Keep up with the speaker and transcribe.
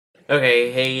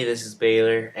Okay, hey, this is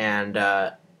Baylor, and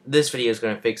this video is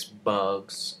going to fix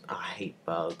bugs. I hate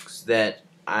bugs that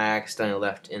I accidentally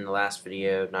left in the last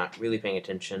video, not really paying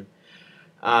attention.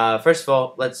 First of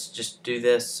all, let's just do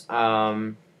this.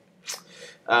 What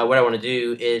I want to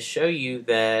do is show you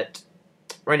that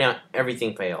right now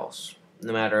everything fails,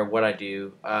 no matter what I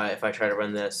do. If I try to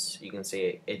run this, you can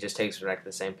see it just takes me back to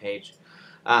the same page.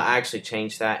 I actually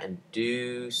changed that and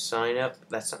do sign up.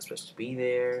 That's not supposed to be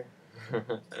there.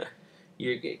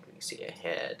 You're getting to see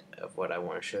ahead of what I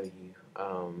want to show you.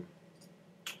 Let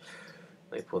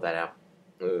me pull that out.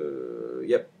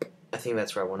 Yep, I think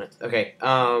that's where I want it. Okay.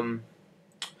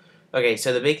 Okay.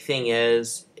 So the big thing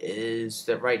is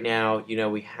that right now,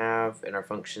 we have in our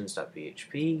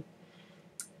functions.php.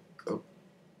 Oh,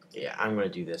 yeah, I'm gonna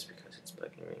do this because it's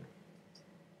bugging me.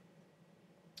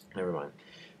 Never mind.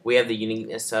 We have the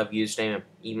uniqueness of username and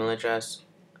email address.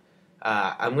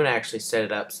 I'm going to actually set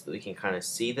it up so that we can kind of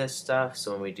see this stuff.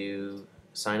 So when we do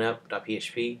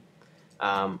signup.php,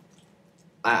 I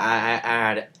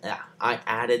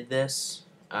added this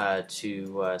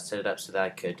to set it up so that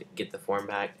I could get the form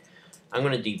back. I'm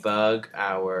going to debug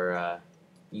our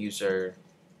user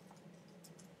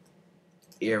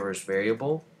errors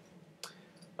variable.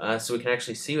 So we can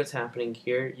actually see what's happening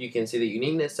here. You can see the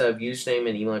uniqueness of username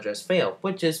and email address fail,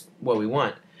 which is what we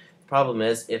want. Problem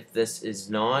is, if this is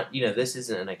not, this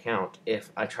isn't an account, if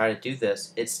I try to do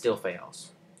this, it still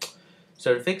fails.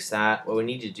 So to fix that, what we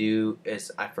need to do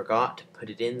is, I forgot to put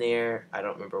it in there. I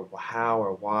don't remember how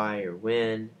or why or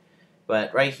when,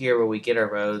 but right here where we get our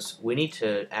rows, we need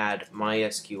to add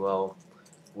MySQL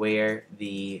where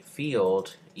the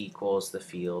field equals the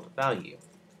field value.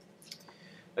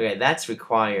 Okay, that's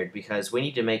required because we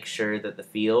need to make sure that the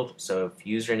field, so if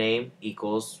username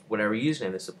equals whatever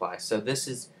username this applies. So this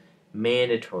is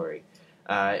mandatory.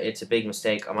 It's a big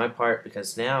mistake on my part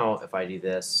because now if I do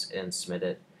this and submit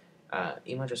it,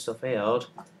 email address still failed.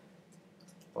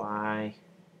 Why?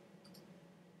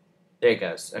 There it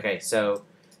goes. Okay, so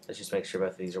let's just make sure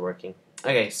both of these are working.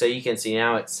 Okay, so you can see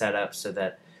now it's set up so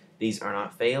that these are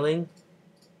not failing.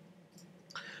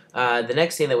 The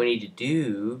next thing that we need to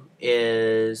do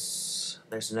is,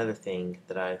 there's another thing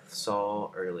that I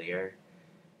saw earlier,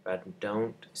 but I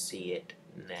don't see it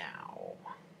now.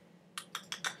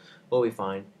 We'll be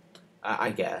fine,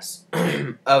 I guess.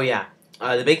 Oh yeah,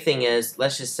 the big thing is,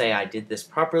 let's just say I did this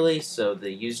properly, so the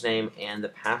username and the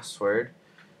password,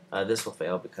 this will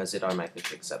fail because it automatically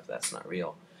picks up that's not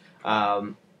real.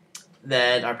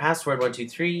 That our password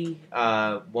 123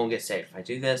 won't get saved. If I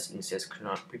do this, you can see it's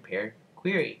not prepared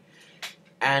query.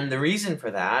 And the reason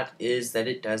for that is that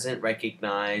it doesn't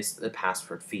recognize the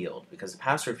password field because the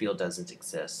password field doesn't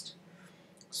exist.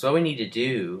 So what we need to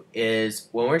do is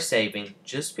when we're saving,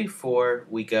 just before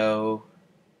we go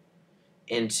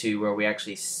into where we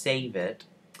actually save it,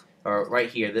 or right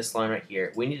here, this line right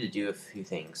here, we need to do a few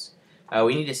things.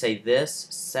 We need to say this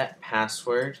set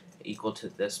password equal to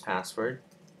this password,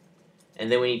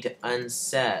 and then we need to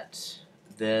unset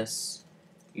this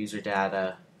user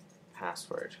data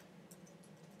password.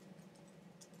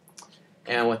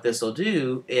 And what this will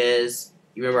do is,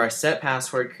 you remember our set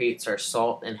password creates our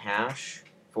salt and hash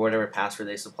for whatever password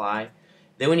they supply.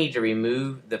 Then we need to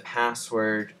remove the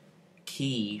password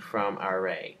key from our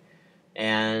array.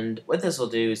 And what this will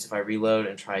do is if I reload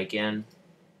and try again,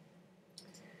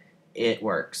 it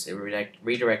works. It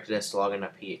redirected us to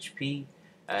login.php.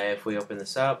 If we open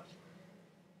this up,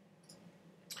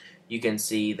 you can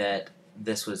see that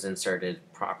this was inserted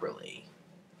properly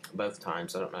both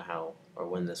times. I don't know how or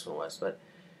when this one was, but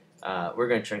we're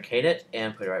going to truncate it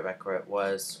and put it right back where it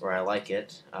was, where I like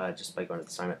it, just by going to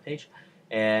the sign up page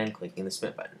and clicking the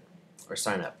submit button or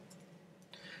sign up.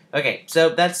 Okay, so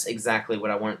that's exactly what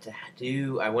I wanted to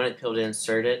do. I wanted people to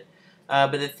insert it,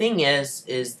 but the thing is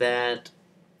that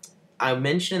I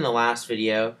mentioned in the last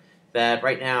video that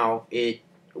right now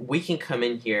we can come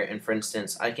in here and, for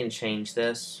instance, I can change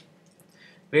this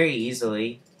very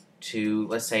easily to,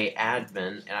 let's say,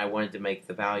 admin, and I wanted to make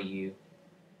the value,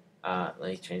 let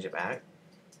me change it back,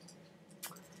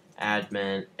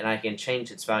 admin, and I can change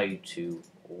its value to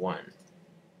 1.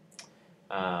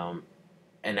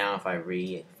 And now if I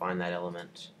find that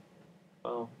element,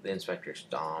 well, the inspector's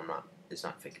DOM is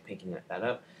not picking that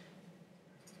up.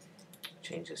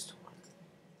 Change this to 1.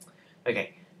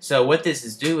 Okay, so what this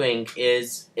is doing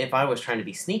is, if I was trying to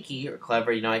be sneaky or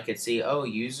clever, I could see, oh,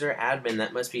 user admin,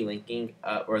 that must be linking,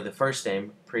 or the first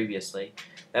name previously,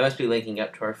 that must be linking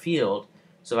up to our field.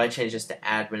 So if I change this to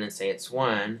admin and say it's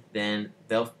 1, then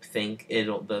they'll think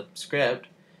the script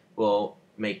will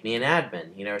make me an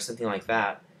admin, or something like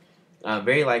that.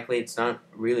 Very likely it's not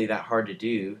really that hard to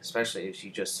do, especially if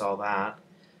you just saw that.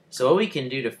 So what we can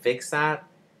do to fix that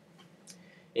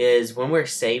is when we're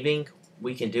saving,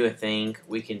 we can do a thing.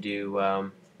 We can do,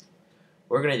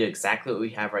 we're going to do exactly what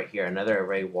we have right here, another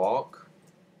array walk,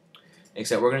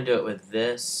 except we're going to do it with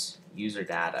this user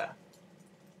data.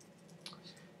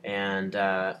 And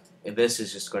this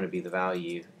is just going to be the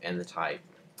value and the type.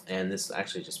 And this will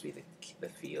actually just be the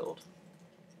field.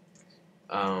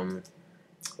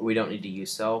 We don't need to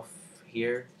use self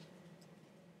here.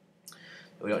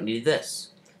 We don't need this.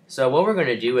 So what we're going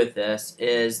to do with this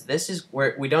is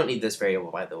where we don't need this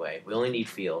variable, by the way. We only need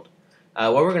field.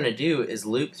 What we're going to do is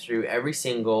loop through every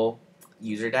single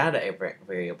user data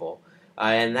variable.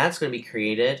 And that's going to be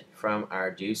created from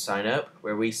our do sign up,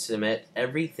 where we submit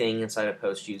everything inside a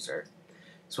post user.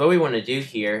 So what we want to do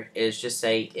here is just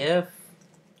say if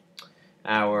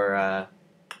our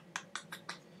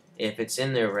if it's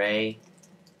in the array,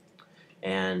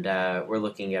 and we're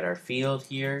looking at our field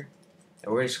here,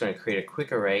 and we're just going to create a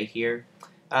quick array here.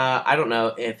 I don't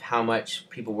know how much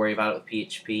people worry about it with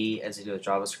PHP as they do with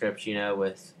JavaScript, you know,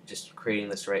 with just creating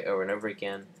this array over and over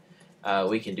again.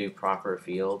 We can do proper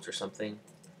fields or something.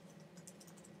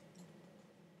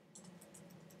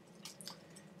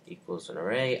 Equals an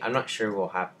array. I'm not sure we'll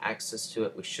have access to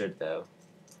it. We should, though.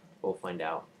 We'll find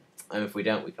out. And if we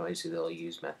don't, we can always do the little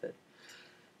use method.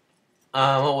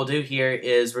 What we'll do here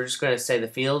is we're just going to say the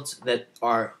fields that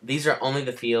are, these are only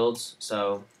the fields,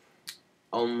 so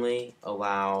only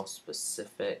allow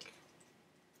specific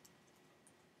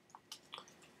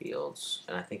fields.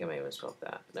 And I think I may have misspelled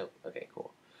that. Nope. Okay,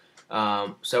 cool.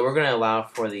 So we're going to allow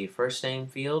for the first name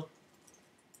field,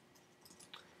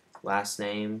 last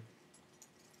name,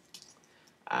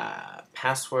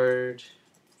 password,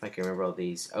 if I can remember all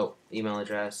these, email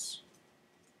address,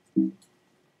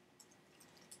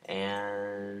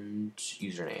 and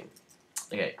username.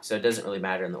 Okay, so it doesn't really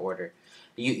matter in the order.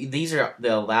 These are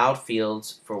the allowed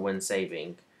fields for when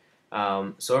saving.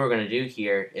 So what we're going to do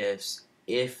here is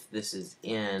if this is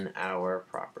in our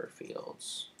proper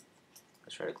fields.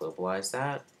 Let's try to globalize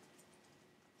that.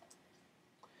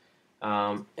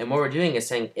 And what we're doing is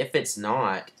saying if it's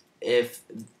not,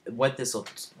 what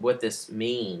this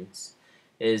means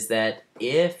is that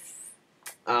if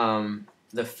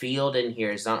the field in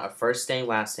here is not a first name,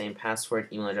 last name, password,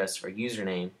 email address, or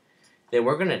username, then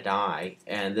we're going to die,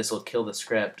 and this will kill the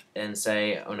script and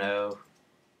say, oh no,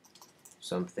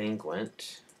 something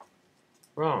went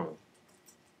wrong.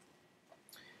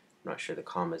 I'm not sure the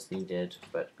comma is needed,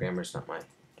 but grammar's not my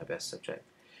best subject.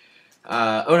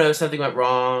 Oh no, something went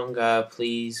wrong.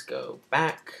 Please go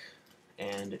back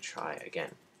and try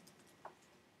again.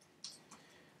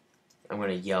 I'm going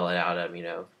to yell it out of,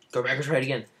 go back and try it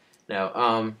again.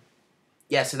 No,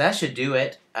 yeah, so that should do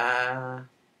it. The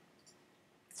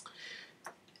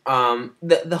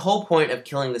whole point of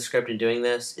killing the script and doing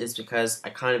this is because I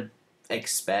kind of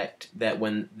expect that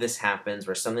when this happens,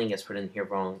 where something gets put in here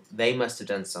wrong, they must have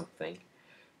done something.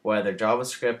 Whether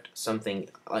JavaScript, something,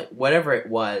 like whatever it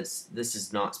was, this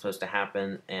is not supposed to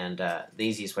happen, and the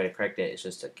easiest way to correct it is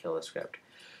just to kill the script.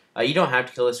 You don't have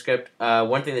to kill the script.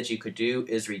 One thing that you could do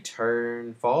is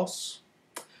return false,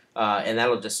 and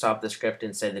that'll just stop the script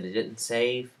and say that it didn't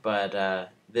save,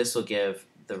 but this will give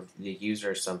the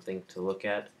user something to look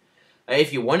at.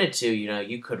 If you wanted to,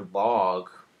 you could log.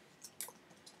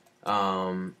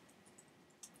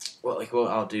 Like what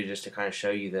I'll do just to kind of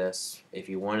show you this, if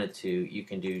you wanted to, you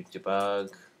can do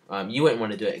debug. You wouldn't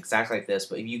want to do it exactly like this,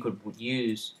 but if you could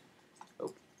use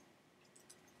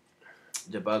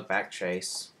debug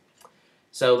backtrace.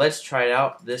 So let's try it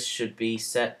out. This should be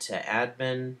set to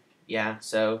admin. Yeah,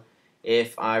 so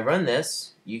if I run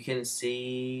this, you can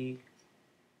see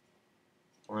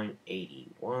line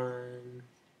 81.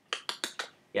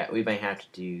 Yeah, we may have to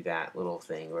do that little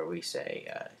thing where we say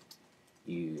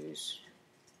use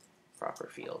proper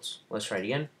fields. Let's try it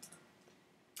again.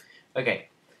 Okay,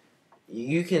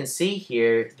 you can see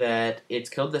here that it's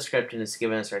killed the script and it's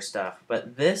given us our stuff,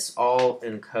 but this all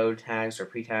in code tags or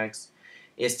pre-tags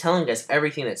is telling us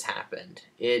everything that's happened.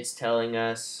 It's telling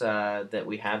us that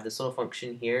we have this little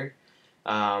function here.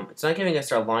 It's not giving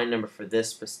us our line number for this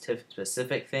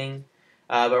specific thing,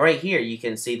 but right here you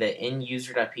can see that in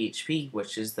user.php,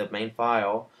 which is the main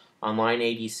file, on line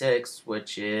 86,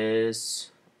 which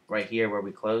is right here where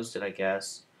we closed it, I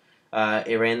guess,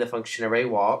 it ran the function array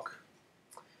walk,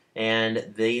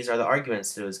 and these are the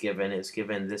arguments that it was given. It was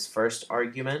given this first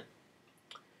argument,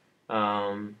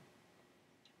 and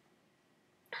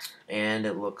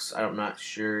it looks, I'm not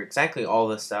sure exactly all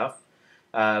this stuff,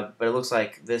 but it looks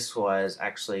like this was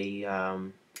actually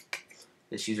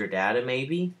this user data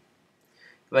maybe.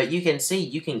 But you can see,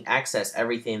 you can access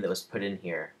everything that was put in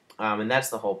here, and that's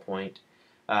the whole point.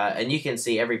 And you can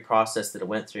see every process that it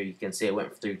went through. You can see it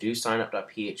went through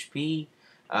doSignup.php.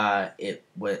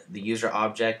 The user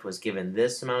object was given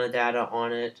this amount of data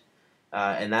on it,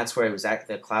 and that's where it was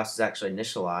the class was actually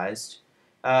initialized.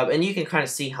 And you can kind of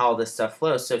see how all this stuff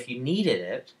flows. So if you needed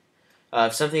it,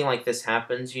 if something like this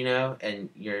happens, and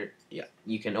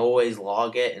you can always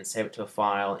log it and save it to a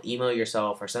file, email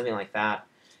yourself or something like that,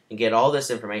 and get all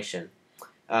this information.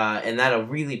 And that'll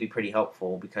really be pretty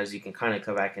helpful because you can kind of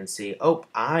go back and see, oh,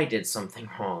 I did something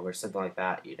wrong or something like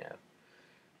that,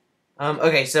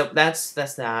 Okay, so that's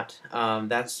that.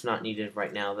 That's not needed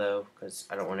right now though, because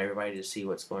I don't want everybody to see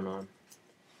what's going on.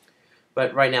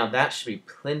 But right now, that should be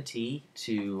plenty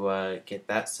to get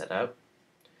that set up.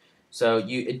 So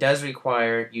it does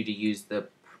require you to use the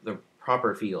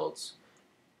proper fields.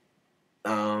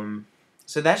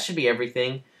 So that should be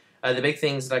everything. The big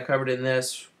things that I covered in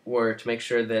this were to make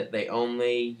sure that they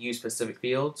only use specific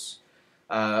fields.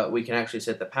 We can actually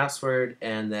set the password,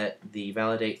 and that the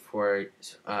validate for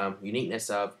uniqueness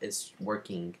of is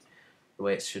working the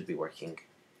way it should be working.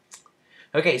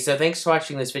 Okay, so thanks for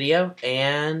watching this video,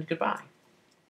 and goodbye.